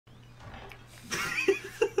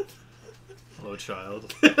Oh,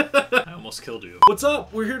 child. I almost killed you. What's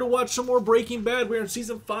up? We're here to watch some more Breaking Bad. We're in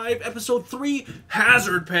Season 5, Episode 3,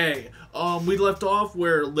 Hazard Pay. We left off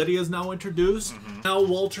where Lydia's now introduced. Now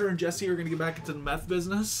Walter and Jesse are going to get back into the meth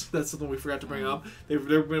business. That's something we forgot to bring up. They've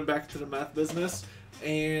been back to the meth business.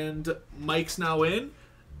 And Mike's now in.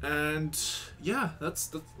 And yeah,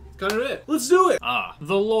 that's kind of it. Let's do it.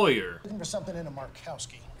 The lawyer. Looking for something in a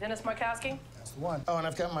Markowski. Dennis Markowski? That's the one. Oh, and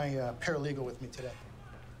I've got my paralegal with me today.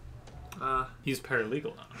 He's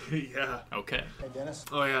paralegal now. Yeah. Okay. Hey, Dennis.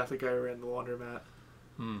 Oh yeah, I think I ran the laundromat.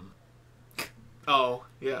 Oh,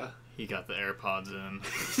 yeah. He got the AirPods in.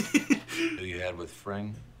 Who you had with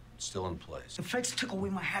Fring, still in place. The feds took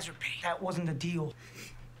away my hazard pay. That wasn't the deal.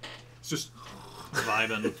 It's just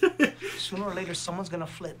Vibing. Sooner or later, someone's gonna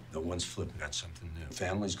flip. No one's flipping. Got something new.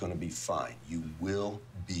 Family's gonna be fine. You will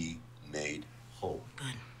be made whole.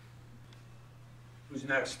 Good. Who's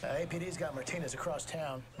next? APD's got Martinez across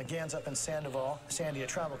town. McGann's up in Sandoval. Sandia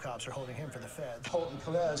travel cops are holding him for the Fed. Holt and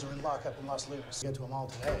Perez are in lockup in Los Lunas. Get to them all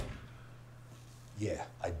today. Yeah,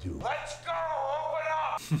 I do. Let's go!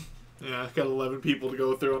 Open up! yeah, got 11 people to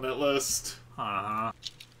go through on that list. Uh-huh.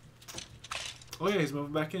 Oh yeah, he's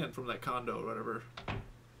moving back in from that condo or whatever.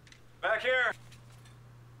 Back here!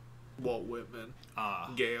 Walt Whitman.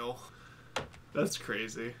 Gail. That's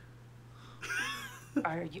crazy.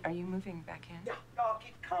 Are you moving back in? Yeah, I'll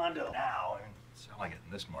get condo now. Selling it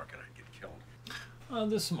in this market, I'd get killed.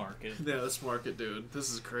 This market. Yeah, this market, dude. This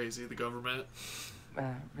is crazy. The government.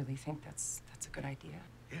 Really think that's a good idea?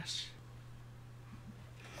 Yes.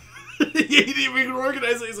 He didn't even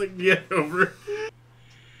organize it. He's like, yeah, over.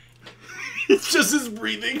 It's just his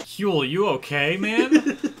breathing. Huel, you okay, man?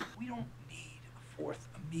 We don't need a fourth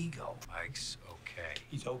amigo. Mike's okay.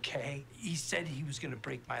 He's okay. He said he was gonna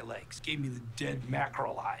break my legs. Gave me the dead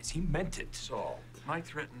mackerel eyes. He meant it. So, Mike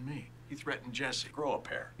threatened me. He threatened Jesse. Grow a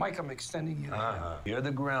pair. Mike, I'm extending you. Here are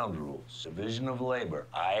the ground rules. Division of labor.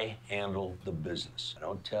 I handle the business. I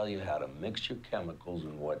don't tell you how to mix your chemicals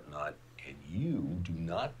and whatnot. And you do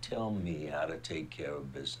not tell me how to take care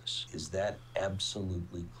of business. Is that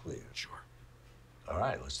absolutely clear? Sure. All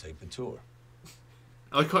right, let's take the tour.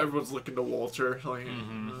 I like how everyone's looking to Walter. Like,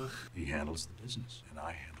 He handles the business, and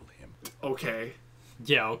I handle him. okay.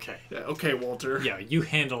 Yeah, okay. Yeah, okay, Walter. Yeah, you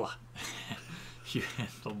handle... you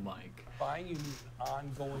handle Mike. Fine, you need an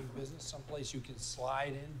ongoing business, someplace you can slide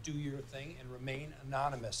in, do your thing, and remain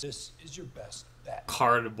anonymous. This is your best bet.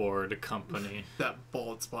 Cardboard company. That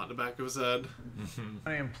bald spot in the back of his head. How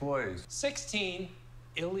many employees? 16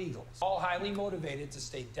 illegals, all highly motivated to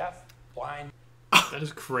stay deaf, blind. That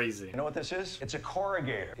is crazy. You know what this is? It's a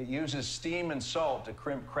corrugator. It uses steam and salt to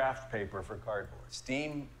crimp craft paper for cardboard.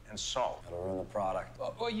 Steam and salt. That'll ruin the product.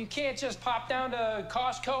 Well, you can't just pop down to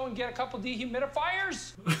Costco and get a couple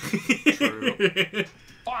dehumidifiers? True.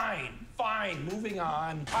 Fine, moving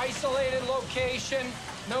on. Isolated location,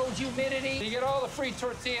 no humidity. You get all the free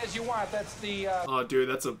tortillas you want. That's the, Oh, dude,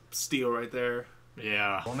 that's a steal right there.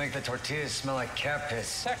 Yeah. We'll make the tortillas smell like cat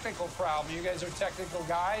piss. technical problem. You guys are technical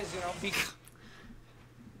guys, you know.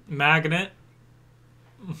 Magnet.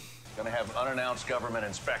 Gonna have unannounced government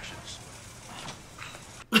inspections.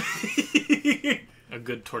 A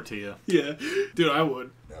good tortilla. Yeah. Dude, I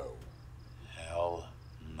would. No. Hell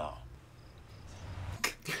no.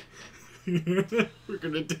 We're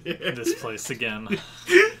gonna do it. This place again.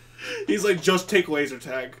 He's like, just take laser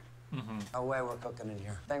tag. No way we're cooking in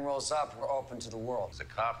here. Thing rolls up, we're open to the world. There's a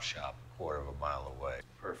cop shop a quarter of a mile away.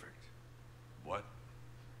 Perfect. What?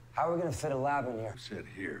 How are we gonna fit a lab in here? Who said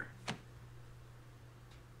here?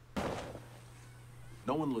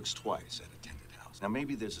 No one looks twice at a tenant house. Now,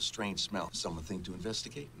 maybe there's a strange smell. Someone think to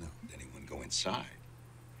investigate? No. Did anyone go inside?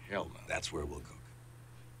 Hell no. That's where we'll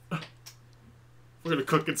cook. We're gonna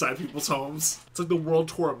cook inside people's homes. It's like the world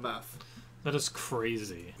tour of meth. That is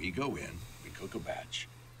crazy. We go in, we cook a batch,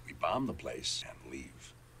 we bomb the place, and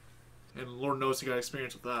leave. And Lord knows he got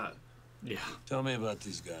experience with that. Yeah. Tell me about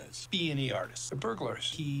these guys. B&E artists. They're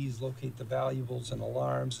burglars. Keys, locate the valuables and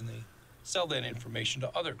alarms, and they sell that information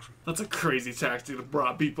to other crews. That's a crazy tactic to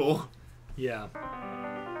rob people. Yeah.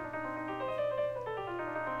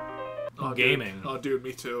 Oh, Gaming. Dude. Oh, dude,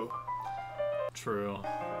 me too. True.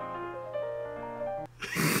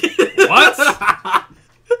 What?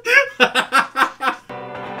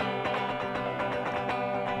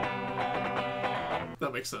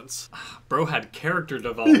 That makes sense. Bro had character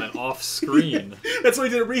development off screen. That's why he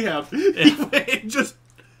did a rehab.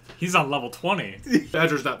 He's on level 20.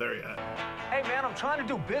 Badger's not there yet. Hey, man, I'm trying to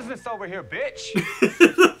do business over here, bitch.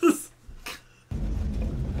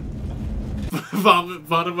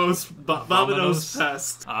 Vamanos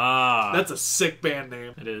Pest. Ah. That's a sick band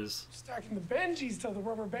name. It is. Stacking the Benjis till the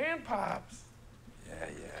rubber band pops.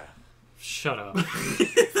 Yeah. Shut up.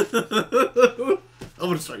 I'm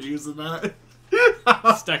gonna start using that.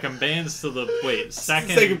 Stacking bands to the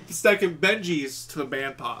stacking Stacking Benjis to the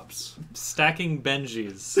band pops. stacking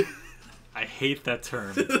Benjis. I hate that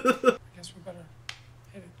term. I guess we better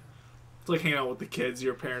hit it. It's like hanging out with the kids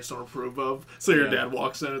your parents don't approve of. So your dad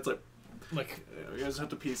walks in, it's like you guys have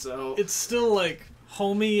to peace out. It's still like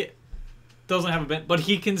homie doesn't have a band, but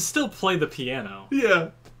he can still play the piano.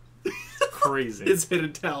 Yeah. Crazy. His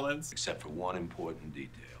hidden talents. Except for one important detail.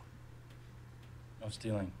 No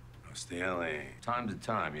stealing. No stealing. Time to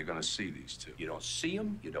time, you're gonna see these two. You don't see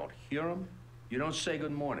them, you don't hear them, you don't say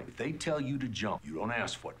good morning. If they tell you to jump, you don't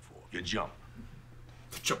ask what for. You jump.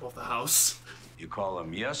 Jump off the house. You call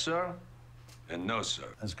them yes, sir, and no, sir.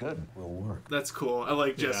 That's good. Will work. That's cool. I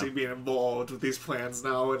like Jesse being involved with these plans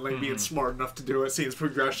now and like being smart enough to do it, seeing his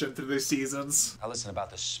progression through these seasons. Now listen about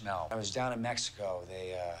the smell. I was down in Mexico.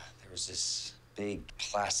 There was this big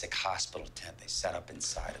plastic hospital tent they set up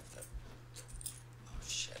inside of the... Oh,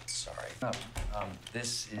 shit, sorry.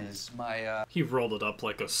 This is my, He rolled it up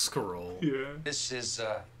like a scroll. Yeah. This is,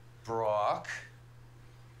 Brock.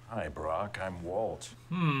 Hi, Brock. I'm Walt.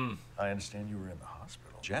 I understand you were in the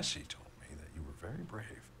hospital. Jesse told me that you were very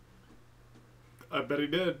brave. I bet he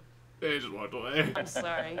did. He just walked away. I'm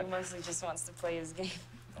sorry. He mostly just wants to play his game.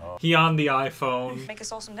 He on the iPhone. Make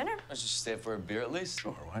us all some dinner? Let's just stay for a beer at least.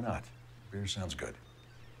 Sure, why not? Beer sounds good.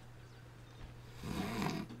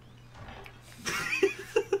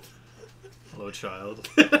 Hello, child.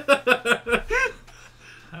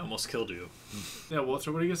 I almost killed you. Yeah,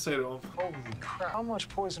 Walter, what are you gonna say to him? Holy crap. How much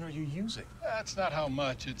poison are you using? That's not how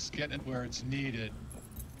much. It's getting it where it's needed.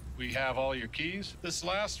 We have all your keys. This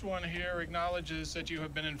last one here acknowledges that you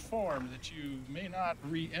have been informed that you may not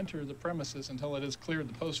re-enter the premises until it has cleared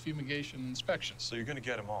the post-fumigation inspection. So you're gonna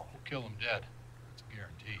get them all? We'll kill them dead. That's a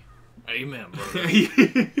guarantee. Amen,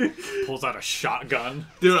 brother. Pulls out a shotgun.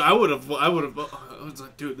 Dude, I would have. I was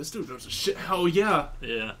like, dude, this dude knows a shit. Oh yeah.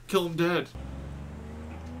 Yeah. Kill him dead.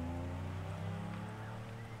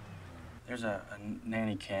 There's a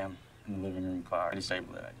nanny cam in the living room closet. I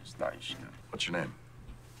disabled it. I just thought you should know. What's your name?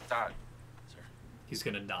 Todd, sir. He's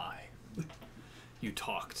gonna die. You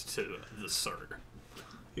talked to the sir.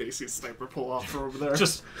 Yeah, you see a sniper pull off from over there.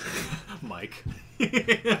 Just Mike.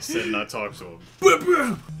 I said not talk to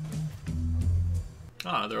him.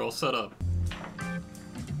 Ah, they're all set up.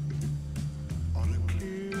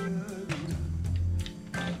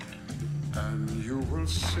 And you will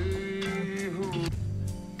see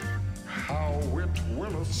how it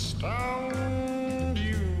will astound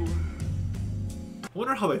you. I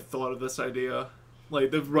wonder how they thought of this idea.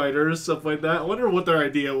 Like, the writers, stuff like that. I wonder what their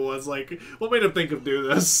idea was. Like, what made them think of do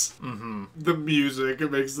this? Mm-hmm. The music. It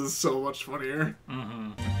makes this so much funnier.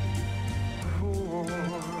 Mm-hmm.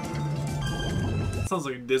 Sounds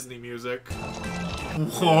like Disney music.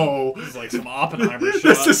 Whoa. This is like some Oppenheimer shot.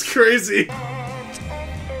 This is crazy.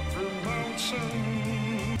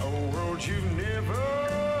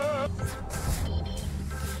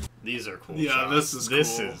 These are cool. Yeah, shots. this is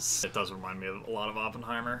cool. It does remind me of a lot of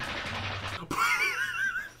Oppenheimer.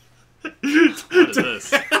 What is this?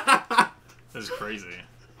 This is crazy.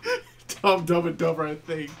 Dumb and Dumber, I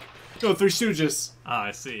think. No, Three Stooges. Ah,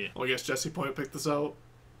 I see. Well, I guess Jesse Point picked this out.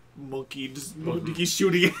 Monkey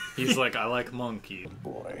shooting. He's like, I like monkey.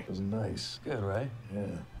 Boy, it was nice. Good, right? Yeah.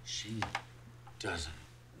 She doesn't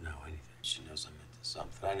know anything. She knows I'm into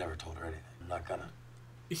something. I never told her anything. I'm not gonna.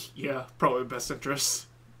 Yeah, probably best interest.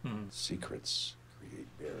 Secrets create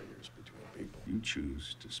barriers between people. You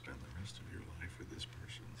choose to spend the rest of your life with this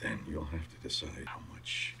person. Then you'll have to decide how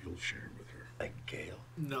much you'll share with her. Like Gail?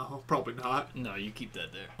 No, probably not. No, you keep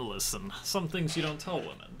that there. Listen, some things you don't tell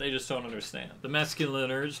women. They just don't understand. The masculine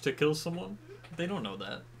urge to kill someone, they don't know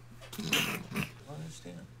that. I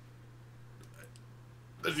understand.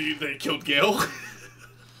 They killed Gail?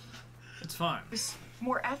 It's fine. This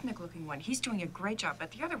more ethnic-looking one, he's doing a great job, but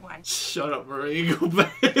the other one... Shut up, Marie. Go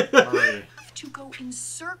back. Marie. have to go in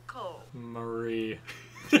circle. Marie.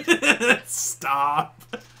 Stop.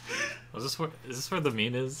 Is this where the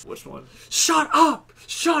meme is? Which one? Shut up!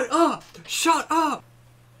 Shut up! Shut up!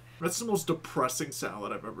 That's the most depressing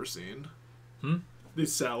salad I've ever seen.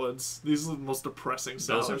 These salads. These are the most depressing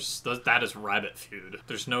salads. That is rabbit food.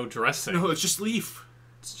 There's no dressing. No, it's just leaf.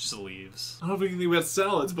 It's just leaves. I don't think anything about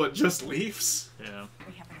salads, but just leaves. Yeah.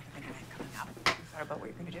 We have another big event coming up. You thought about what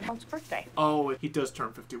you're going to do? Walt's birthday. Oh, he does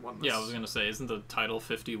turn 51 this. Yeah, I was gonna say, isn't the title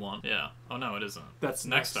 51? Yeah. Oh no, it isn't. That's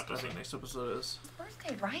next I episode. think next episode is.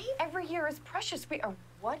 Birthday, right? Every year is precious. Wait,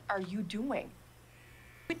 what are you doing?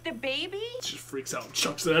 With the baby? She just freaks out and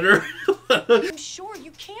chucks it at her. I'm sure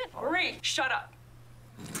you can't. Marie, shut up.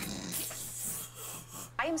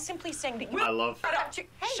 I'm simply saying that you. I love. Shut up! Hey.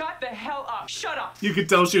 Shut the hell up. Shut up. You could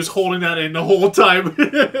tell she was holding that in the whole time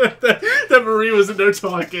that Marie was in there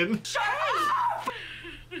talking. Shut up.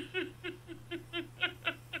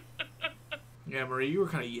 Yeah, Marie, you were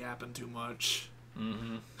kind of yapping too much.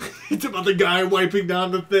 Mm-hmm. It's about the guy wiping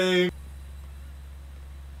down the thing.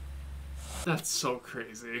 That's so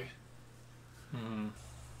crazy. Mm-hmm.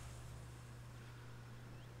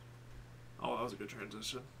 Oh, that was a good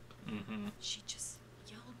transition. Mm-hmm. She just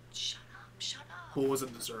yelled, "Shut up! Shut up!" Who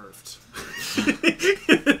wasn't deserved?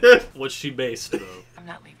 What's she based, though? I'm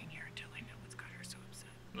not leaving here until I know what's got her so upset.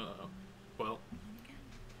 Well.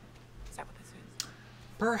 Is that what this is?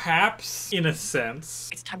 Perhaps, in a sense.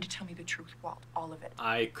 It's time to tell me the truth, Walt. All of it.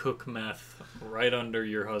 I cook meth right under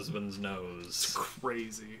your husband's nose. It's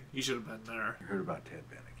crazy. You should have been there. You heard about Ted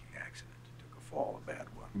Beneke accident. Took a fall, a bad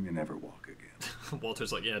one. You may never walk again.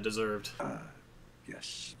 Walter's like, yeah, deserved.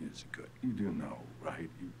 Yes, it's good. You do know, right?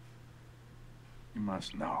 You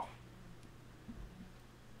must know.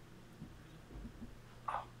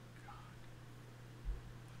 Oh,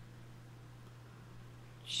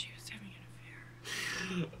 She was having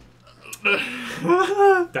an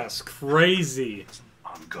affair. That's crazy.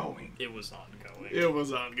 Ongoing. It was ongoing. It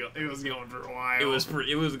was ongoing. It was going for a while. It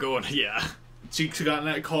was going, yeah. She got in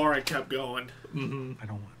that car and kept going. Mm-hmm. I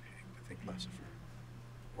don't want Hank to think less of her.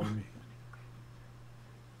 Or me.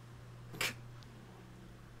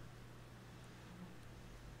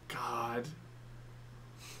 God.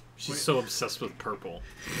 She's so obsessed with purple.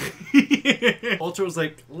 Walter was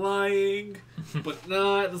like lying, but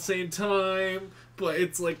not at the same time. But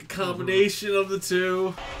it's like a combination of the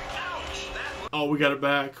two. Oh, we got it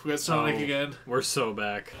back. We got Sonic again. We're so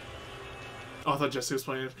back. Oh, I thought Jesse was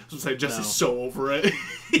playing. I was gonna say Jesse's No. so over it.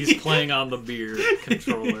 He's playing on the beer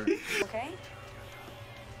controller. Okay.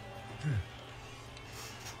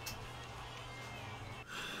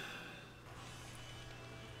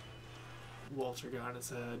 Walter got in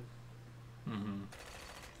his head. Mm-hmm.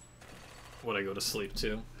 Would I go to sleep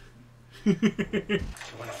too? You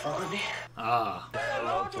wanna follow me? Ah.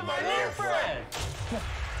 Hello to my dear friend.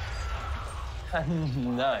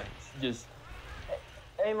 Nice. Just.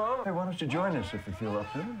 Hey, Mom. Hey, why don't you join us if you feel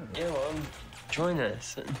up to it? Yeah, Mom. Join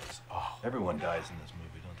us. Oh, everyone dies in this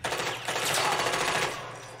movie, don't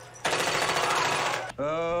they?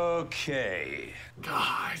 Okay.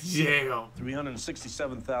 God damn.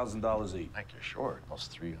 $367,000 each. Like you're short.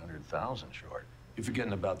 Almost 300,000 short. You're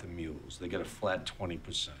forgetting about the mules. They get a flat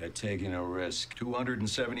 20%. They're taking a risk.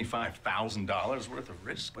 $275,000 worth of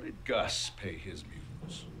risk. What did Gus pay his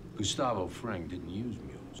mules? Gustavo Fring didn't use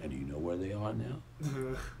mules. And do you know where they are now?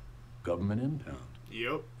 Government impound.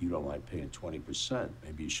 Yep. You don't like paying 20%.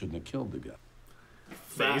 Maybe you shouldn't have killed the guy.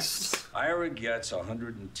 Faced. Ira gets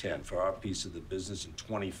 110 for our piece of the business and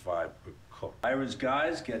 25 per cook. Ira's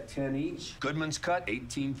guys get 10 each. Goodman's cut,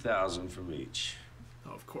 18,000 from each.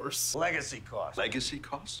 Oh, of course. Legacy cost. Legacy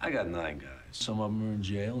costs? I got 9 guys. Some of them are in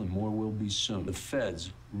jail and more will be soon. The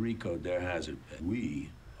feds RICO'd their hazard pay. We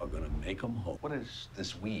are gonna make them whole. What is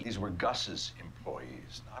this we? These were Gus's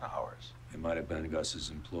employees, not ours. They might have been Gus's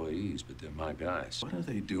employees, but they're my guys. What are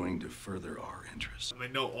they doing to further our interests? They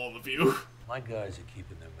know all of you. My guys are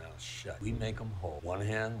keeping their mouths shut. We make them whole. One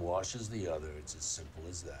hand washes the other. It's as simple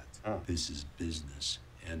as that. This is business.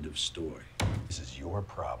 End of story. This is your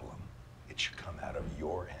problem. It should come out of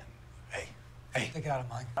your end. Hey, Take it out of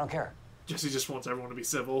mine. I don't care. Jesse just wants everyone to be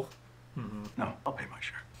civil. Mm-hmm. no, I'll pay my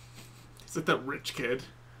share. He's like that rich kid.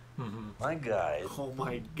 Mm-hmm. My guys. Oh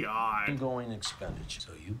my god. Ongoing expenditure.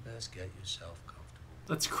 So you best get yourself comfortable.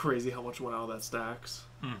 That's crazy how much went out of that stacks.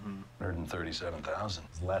 Mm-hmm. 137,000.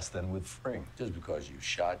 Less than with Fring. Just because you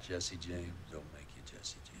shot Jesse James don't make you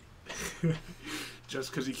Jesse James.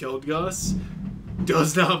 Just because he killed Gus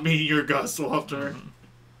does not mean you're Gus, Walter.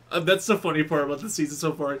 That's the funny part about the season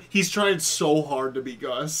so far. He's trying so hard to be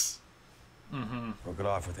Gus. Mm-hmm. Broke it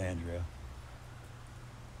off with Andrea.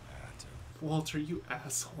 Walter, you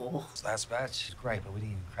asshole. This last batch is great, but we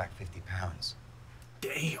didn't even crack 50 pounds.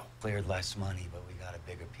 Damn. Cleared less money, but we got a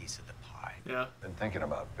bigger piece of the pie. Yeah. Been thinking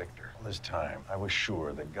about Victor. All this time, I was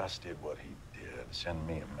sure that Gus did what he did. Send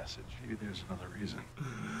me a message. Maybe there's another reason.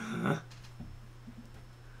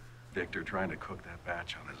 Victor trying to cook that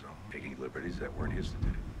batch on his own, taking liberties that weren't his to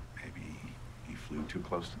do. Maybe he flew too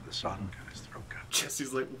close to the sun, got his throat cut.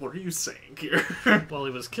 Jesse's like, what are you saying here? Well,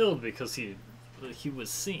 he was killed because he was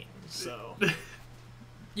seen, so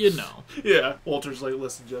you know. Yeah. Walter's like,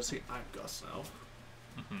 listen, Jesse, I'm Gus now.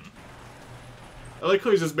 Mm-hmm. I like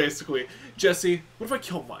how he's just basically, Jesse, what if I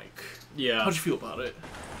kill Mike? Yeah. How'd you feel about it?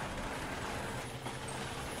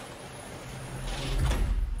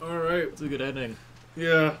 Alright. It's a good ending.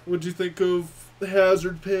 Yeah. What'd you think of The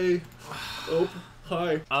hazard pay. Oh,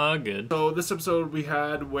 hi. Good. So this episode we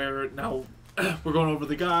had where now we're going over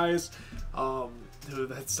the guys who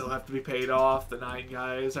that still have to be paid off. The 9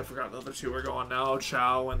 guys. I forgot the other 2 are going now.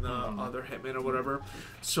 Chow and the other hitman or whatever.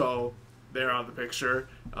 So they're out of the picture.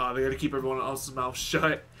 They got to keep everyone else's mouth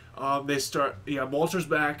shut. They start. Yeah, Walter's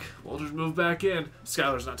back. Walter's moved back in.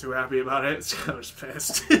 Skylar's not too happy about it. Skylar's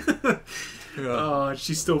pissed.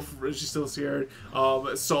 She's still scared.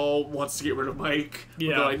 Saul wants to get rid of Mike.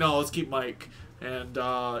 Yeah. They're like, no, let's keep Mike. And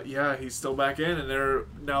yeah, he's still back in, and they're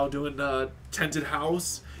now doing tented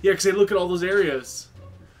house. Yeah, because they look at all those areas.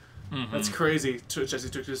 That's crazy. Jesse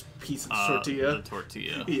took this piece of the tortilla. The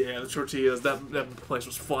tortilla. Yeah, the tortillas. That place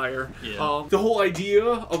was fire. Yeah. The whole idea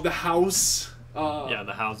of the house. Yeah,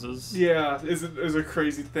 the houses. Yeah, is a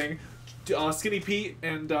crazy thing. Skinny Pete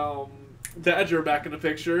and Badger are back in the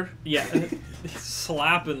picture. Yeah,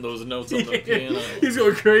 slapping those notes on the piano. He's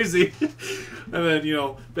going crazy. And then, you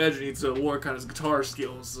know, Badger needs to work on his guitar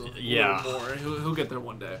skills a little more. He'll get there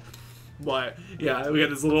one day. But, yeah, we got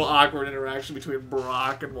this little awkward interaction between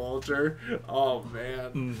Brock and Walter. Oh,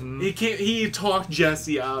 man. He talked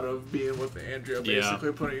Jesse out of being with Andrea,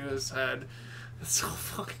 basically putting it in his head. It's so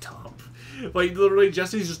fucking dumb. Like, literally,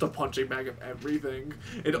 Jesse's just a punching bag of everything.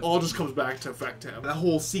 It all just comes back to affect him. That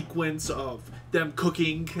whole sequence of them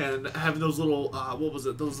cooking and having those little, what was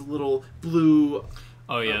it? Those little blue...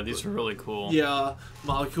 Oh, yeah, these are really cool. Yeah,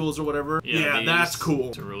 molecules or whatever. Yeah, that's cool.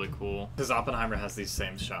 These are really cool. Because Oppenheimer has these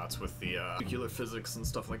same shots with the nuclear physics and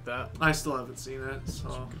stuff like that. I still haven't seen it, so...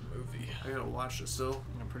 It's a good movie. I gotta watch it still.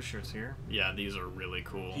 I'm pretty sure it's here. Yeah, these are really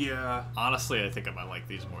cool. Yeah. Honestly, I think I might like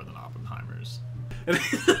these more than Oppenheimer's. And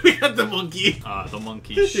we got the monkey. The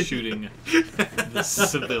monkey shooting the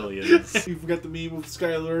civilians. You forgot the meme of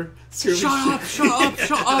Skylar. Shut up! Shut up!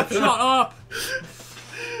 Shut up! Shut up!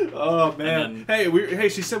 Oh man! Hey,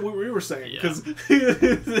 she said what we were saying because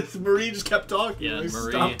Marie just kept talking. Yeah, Marie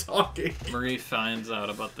stopped talking. Marie finds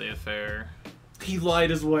out about the affair. He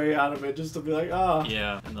lied his way out of it just to be like,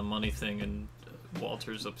 Yeah, and the money thing, and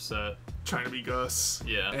Walter's upset, trying to be Gus.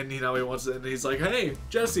 Yeah, and he wants it, and he's like, "Hey,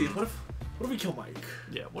 Jesse, what if we kill Mike?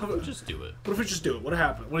 Yeah, what if we just do it? What if we just do it? What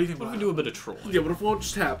happened? What do you think? What if we do a bit of trolling? Yeah, what if what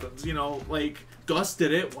just happens? You know, like Gus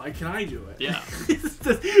did it. Why can't I do it? Yeah,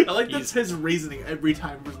 I like that's his reasoning every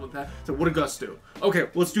time with that. So what did Gus do? Okay,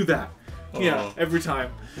 let's do that. Yeah, every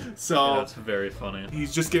time. So yeah, that's very funny.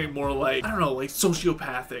 He's just getting more like, I don't know, like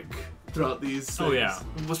sociopathic throughout these things. Oh yeah,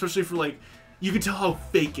 especially for like. You can tell how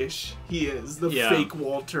fake-ish he is. The fake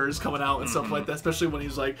Walter is coming out and stuff like that. Especially when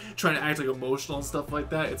he's like trying to act like emotional and stuff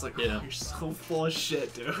like that. It's like, oh, you're so full of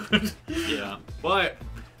shit, dude. Yeah. But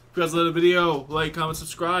if you guys like the video, like, comment,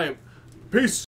 subscribe. Peace.